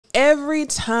every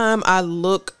time I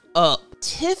look up,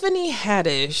 Tiffany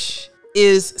Haddish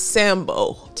is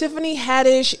Sambo. Tiffany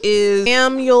Haddish is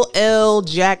Samuel L.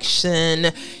 Jackson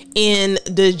in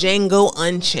the Django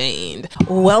Unchained.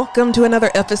 Welcome to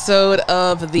another episode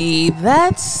of the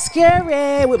That's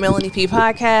Scary with Meloney P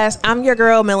podcast. I'm your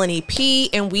girl, Meloney P,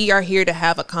 and we are here to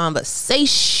have a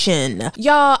conversation.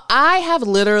 Y'all, I have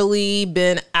literally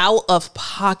been out of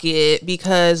pocket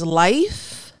because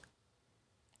life,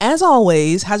 as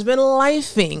always, has been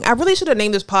lifing. I really should have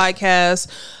named this podcast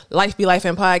Life Be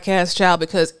Lifing Podcast, child,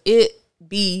 because it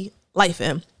be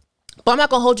lifing. But I'm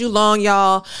not gonna hold you long,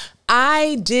 y'all.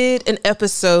 I did an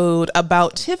episode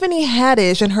about Tiffany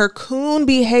Haddish and her coon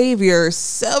behavior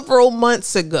several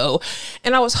months ago.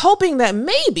 And I was hoping that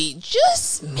maybe,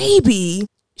 just maybe,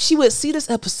 she would see this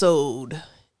episode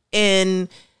and,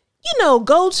 you know,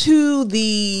 go to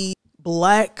the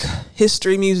Black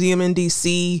History Museum in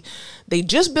DC. They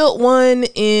just built one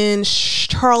in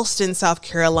Charleston, South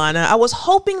Carolina. I was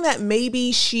hoping that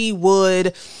maybe she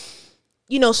would,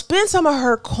 you know, spend some of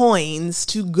her coins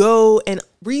to go and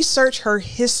research her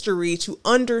history to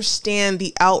understand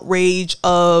the outrage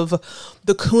of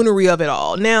the coonery of it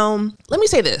all. Now, let me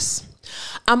say this.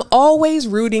 I'm always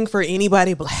rooting for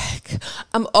anybody Black.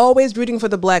 I'm always rooting for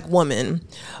the Black woman.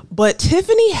 But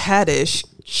Tiffany Haddish,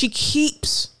 she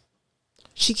keeps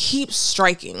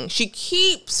striking. She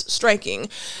keeps striking.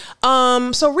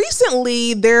 So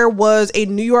recently there was a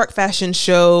New York fashion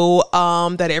show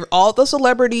that all the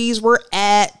celebrities were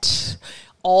at.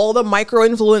 All the micro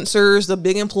influencers, the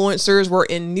big influencers were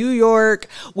in New York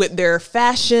with their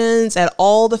fashions at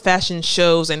all the fashion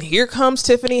shows. And here comes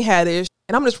Tiffany Haddish.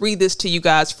 And I'm going to just read this to you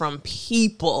guys from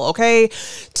People, okay?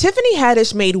 Tiffany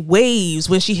Haddish made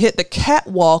waves when she hit the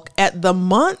catwalk at the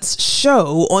Month's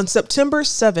show on September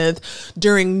 7th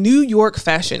during New York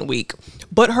Fashion Week.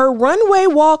 But her runway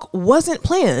walk wasn't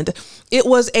planned. It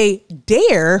was a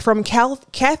dare from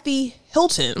Kathy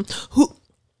Hilton, who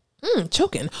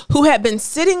had been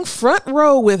sitting front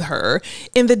row with her.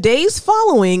 In the days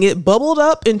following, it bubbled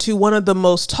up into one of the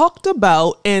most talked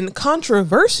about and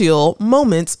controversial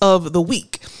moments of the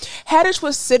week. Haddish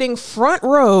was sitting front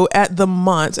row at the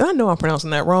Mont, and I know I'm pronouncing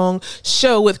that wrong,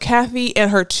 show with Kathy and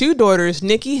her two daughters,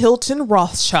 Nikki Hilton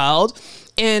Rothschild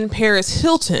and Paris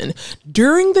Hilton.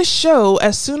 During the show,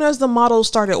 as soon as the models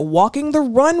started walking the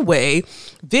runway,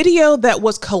 video that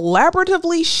was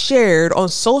collaboratively shared on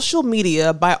social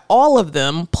media by all of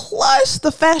them, plus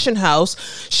the fashion house,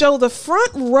 show the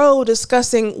front row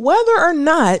discussing whether or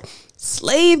not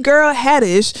slave girl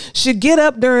Haddish should get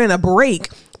up during a break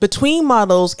between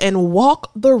models and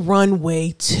walk the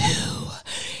runway too.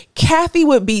 Kathy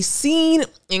would be seen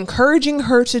encouraging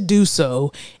her to do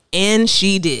so, and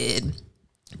she did.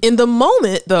 In the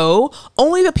moment, though,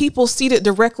 only the people seated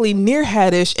directly near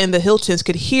Haddish and the Hiltons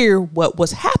could hear what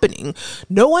was happening.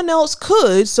 No one else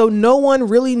could, so no one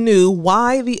really knew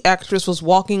why the actress was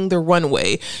walking the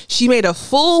runway. She made a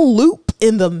full loop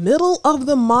in the middle of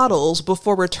the models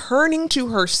before returning to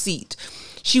her seat.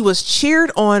 She was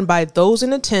cheered on by those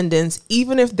in attendance,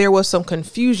 even if there was some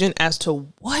confusion as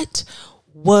to what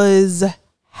was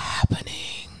happening.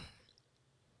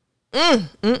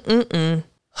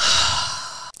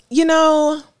 You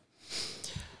know,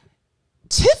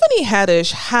 Tiffany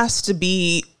Haddish has to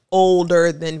be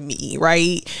older than me,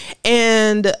 right?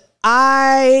 And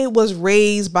I was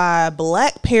raised by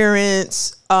Black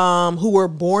parents who were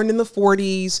born in the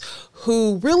 40s,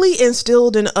 who really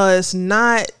instilled in us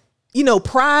not, you know,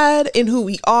 pride in who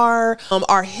we are,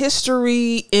 our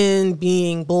history in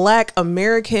being Black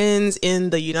Americans in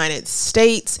the United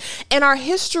States, and our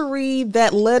history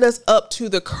that led us up to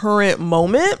the current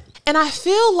moment. And I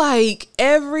feel like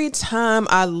every time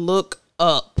I look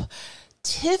up,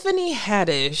 Tiffany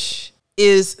Haddish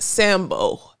is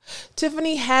Sambo.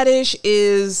 Tiffany Haddish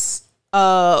is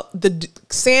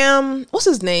what's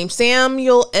his name?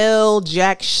 Samuel L.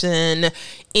 Jackson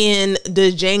in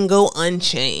the Django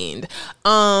Unchained.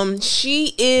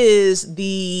 She is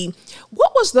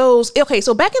what was those? Okay,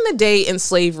 so back in the day in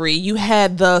slavery, you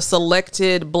had the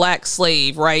selected Black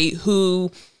slave, right?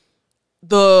 Who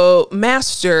the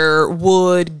master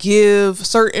would give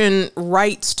certain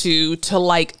rights to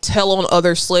like tell on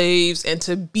other slaves and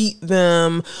to beat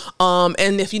them.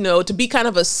 And if, you know, to be kind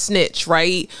of a snitch,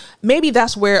 right? Maybe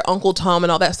that's where Uncle Tom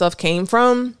and all that stuff came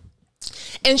from.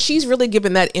 And she's really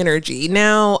given that energy.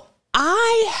 Now,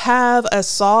 I have a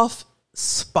soft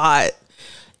spot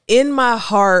in my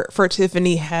heart for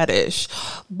Tiffany Haddish.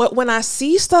 But when I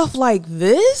see stuff like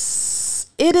this,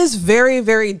 it is very,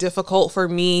 very difficult for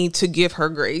me to give her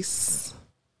grace.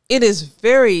 It is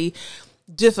very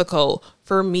difficult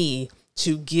for me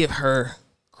to give her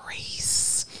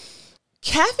grace.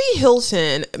 Kathy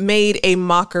Hilton made a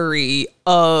mockery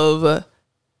of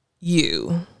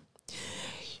you.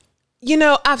 You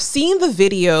know, I've seen the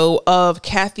video of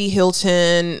Kathy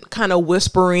Hilton kind of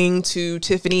whispering to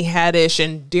Tiffany Haddish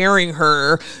and daring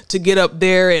her to get up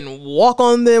there and walk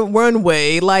on the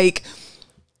runway. Like,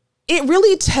 it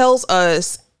really tells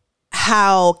us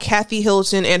how Kathy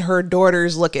Hilton and her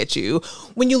daughters look at you.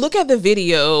 When you look at the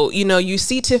video, you know, you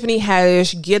see Tiffany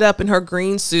Haddish get up in her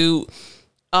green suit,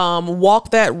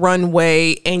 walk that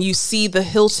runway, and you see the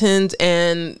Hiltons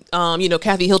and, you know,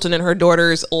 Kathy Hilton and her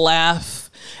daughters laugh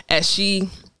as she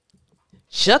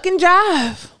shuck and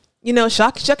jive, you know,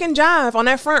 shuck and jive on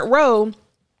that front row.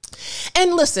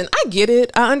 And listen, I get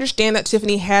it. I understand that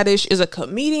Tiffany Haddish is a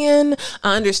comedian.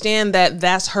 I understand that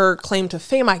that's her claim to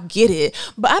fame. I get it.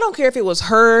 But I don't care if it was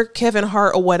her, Kevin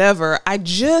Hart, or whatever. I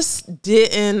just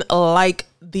didn't like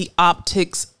the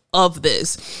optics of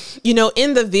this. You know,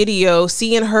 in the video,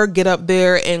 seeing her get up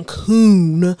there and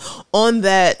coon on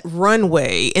that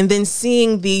runway, and then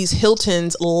seeing these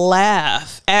Hiltons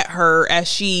laugh at her as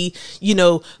she, you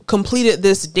know, completed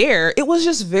this dare, it was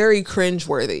just very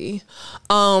cringeworthy.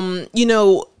 You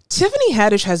know, Tiffany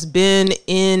Haddish has been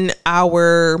in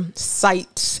our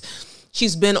sights.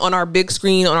 She's been on our big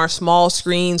screen, on our small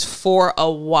screens for a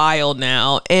while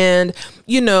now. And,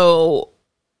 you know,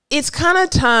 it's kind of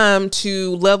time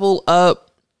to level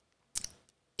up.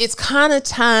 It's kind of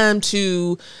time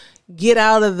to get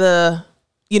out of the,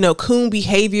 you know, coon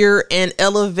behavior and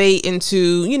elevate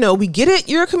into, you know, we get it,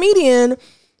 you're a comedian,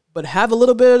 but have a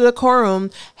little bit of decorum,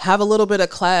 have a little bit of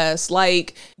class.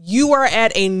 Like, you are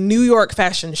at a New York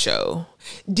fashion show.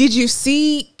 Did you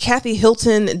see Kathy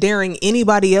Hilton daring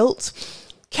anybody else?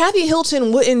 Kathy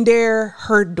Hilton wouldn't dare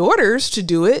her daughters to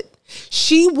do it.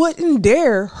 She wouldn't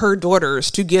dare her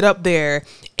daughters to get up there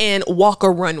and walk a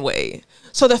runway.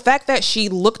 So the fact that she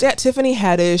looked at Tiffany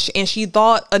Haddish and she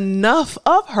thought enough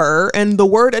of her, and the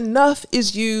word enough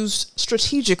is used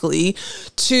strategically,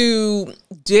 to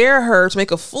dare her to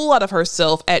make a fool out of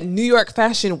herself at New York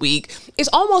Fashion Week, it's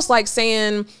almost like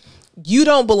saying, you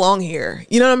don't belong here.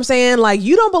 You know what I'm saying? Like,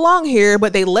 you don't belong here,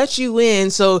 but they let you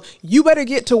in, so you better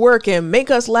get to work and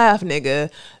make us laugh, nigga.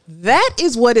 That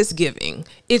is what it's giving.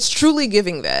 It's truly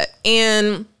giving that.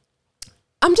 And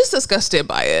I'm just disgusted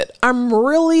by it. I'm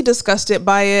really disgusted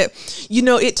by it. You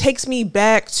know, it takes me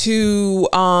back to,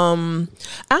 I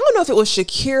don't know if it was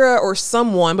Shakira or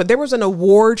someone, but there was an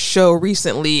award show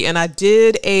recently and I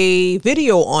did a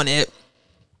video on it.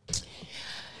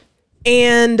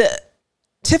 And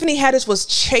Tiffany Haddish was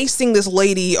chasing this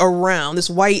lady around, this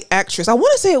white actress. I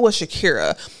want to say it was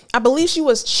Shakira. I believe she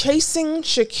was chasing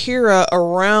Shakira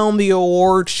around the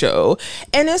award show.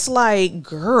 And it's like,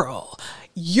 girl,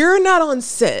 you're not on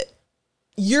set.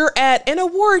 You're at an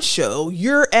award show.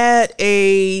 You're at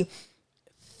a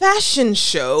fashion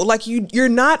show. Like, you're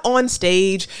not on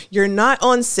stage. You're not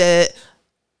on set.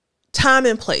 Time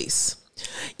and place.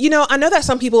 You know, I know that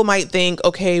some people might think,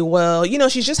 okay, well, you know,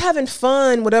 she's just having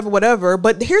fun, whatever.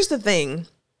 But here's the thing.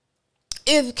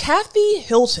 If Kathy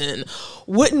Hilton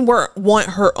wouldn't want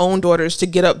her own daughters to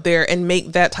get up there and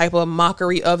make that type of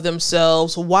mockery of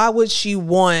themselves, why would she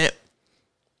want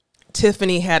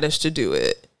Tiffany Haddish to do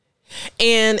it?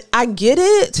 And I get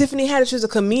it. Tiffany Haddish is a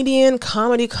comedian,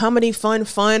 comedy,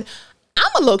 fun.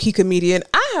 I'm a low-key comedian.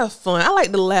 I have fun. I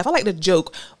like to laugh. I like to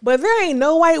joke. But there ain't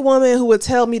no white woman who would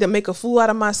tell me to make a fool out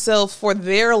of myself for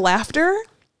their laughter,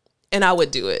 and I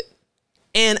would do it.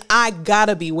 And I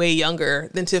gotta be way younger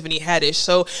than Tiffany Haddish.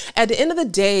 So at the end of the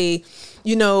day,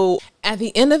 you know,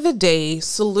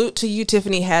 salute to you,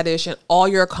 Tiffany Haddish, and all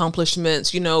your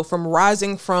accomplishments, you know, from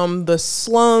rising from the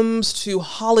slums to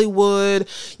Hollywood,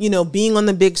 you know, being on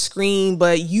the big screen,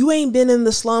 but you ain't been in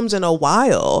the slums in a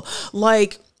while.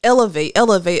 Like, elevate.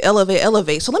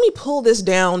 So let me pull this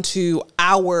down to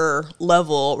our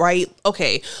level, right?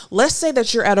 Okay, let's say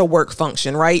that you're at a work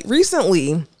function, right?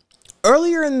 Recently,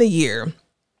 earlier in the year,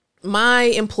 my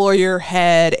employer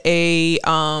had a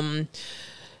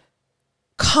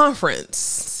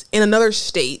conference in another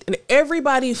state, and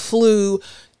everybody flew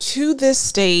to this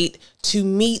state to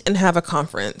meet and have a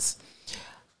conference.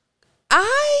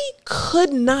 I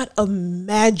could not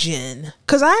imagine,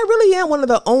 because I really am one of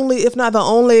the only, if not the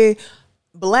only,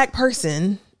 Black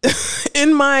person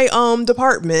in my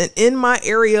department, in my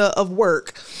area of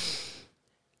work.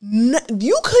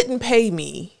 You couldn't pay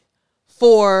me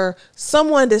for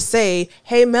someone to say,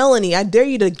 hey, Meloney, I dare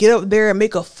you to get up there and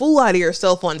make a fool out of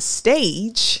yourself on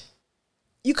stage.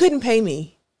 You couldn't pay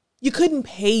me. You couldn't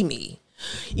pay me.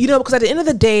 You know, because at the end of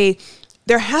the day,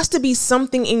 there has to be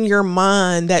something in your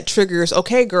mind that triggers,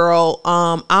 okay, girl,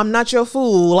 I'm not your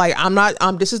fool. Like, I'm not,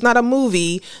 this is not a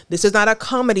movie. This is not a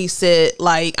comedy set.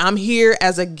 Like, I'm here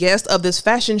as a guest of this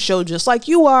fashion show, just like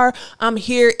you are. I'm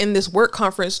here in this work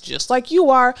conference, just like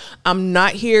you are. I'm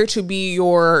not here to be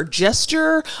your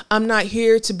jester. I'm not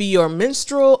here to be your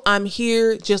minstrel. I'm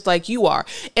here just like you are.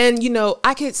 And, you know,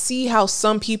 I could see how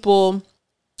some people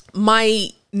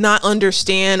might not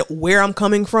understand where I'm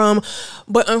coming from,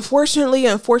 but unfortunately,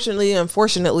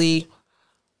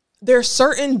 there's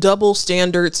certain double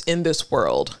standards in this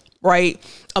world, right?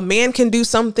 A man can do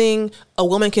something, a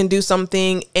woman can do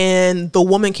something, and the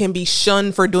woman can be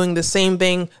shunned for doing the same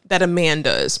thing that a man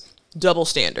does. Double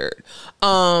standard.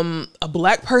 A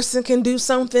black person can do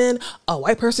something, a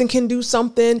white person can do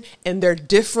something, and there are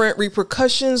different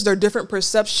repercussions, there are different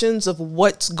perceptions of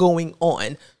what's going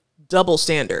on. Double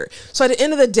standard. So at the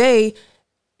end of the day,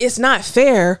 it's not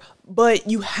fair, but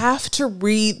you have to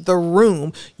read the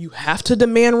room. You have to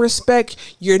demand respect.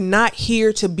 You're not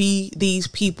here to be these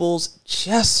people's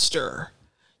jester.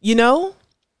 You know?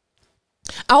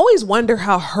 I always wonder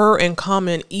how her and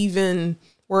Common even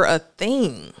were a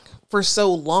thing for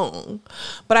so long,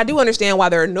 but I do understand why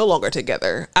they're no longer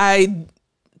together. To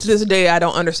this day, I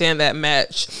don't understand that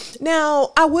match.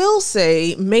 Now, I will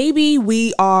say maybe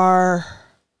we are...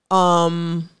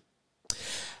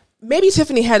 maybe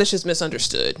Tiffany Haddish is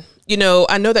misunderstood. You know,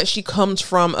 I know that she comes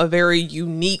from a very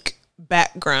unique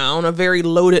background, a very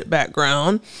loaded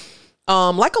background,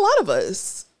 like a lot of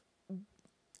us.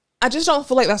 I just don't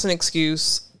feel like that's an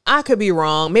excuse. I could be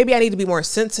wrong. Maybe I need to be more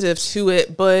sensitive to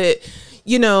it, but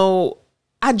you know,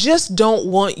 I just don't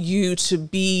want you to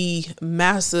be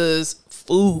masses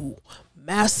fool.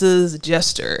 Masses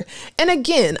jester. And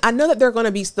again, I know that there are going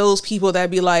to be those people that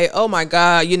be like, oh my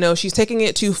God, you know, she's taking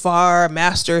it too far,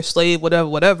 master, slave,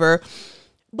 whatever.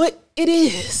 But it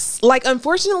is like,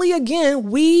 unfortunately,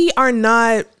 again, it's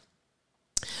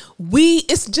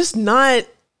just not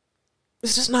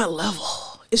level.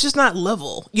 It's just not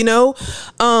level, you know?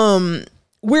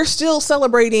 We're still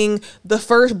celebrating the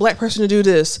first black person to do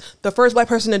this, the first black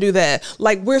person to do that.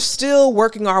 Like, we're still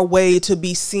working our way to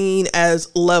be seen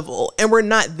as level, and we're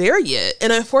not there yet.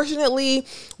 And unfortunately,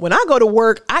 when I go to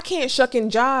work, I can't shuck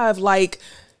and jive like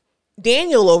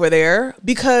Daniel over there,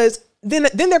 because then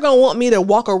they're going to want me to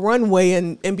walk a runway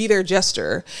and be their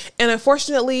jester. And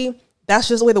unfortunately, that's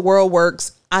just the way the world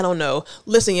works. I don't know.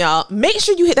 Listen, y'all, make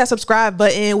sure you hit that subscribe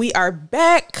button. We are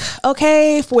back,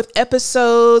 okay, with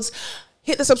episodes.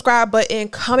 Hit the subscribe button,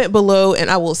 comment below, and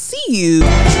I will see you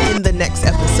in the next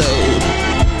episode.